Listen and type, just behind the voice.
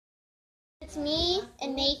it's me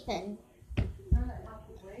and Nathan.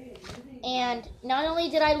 And not only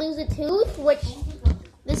did I lose a tooth, which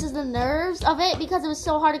this is the nerves of it because it was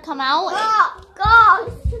so hard to come out.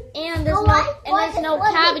 And there's no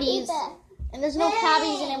cavities. And there's no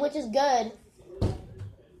cavities in it, which is good.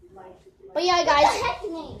 But yeah, guys,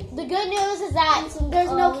 the good news is that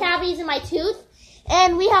there's no cavities in my tooth.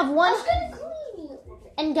 And we have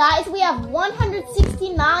And guys, we have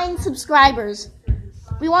 169 subscribers.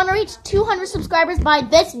 We want to reach 200 subscribers by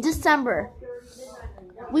this December.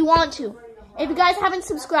 We want to. If you guys haven't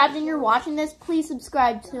subscribed and you're watching this, please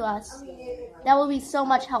subscribe to us. That will be so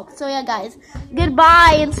much help. So yeah, guys,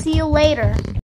 goodbye and see you later.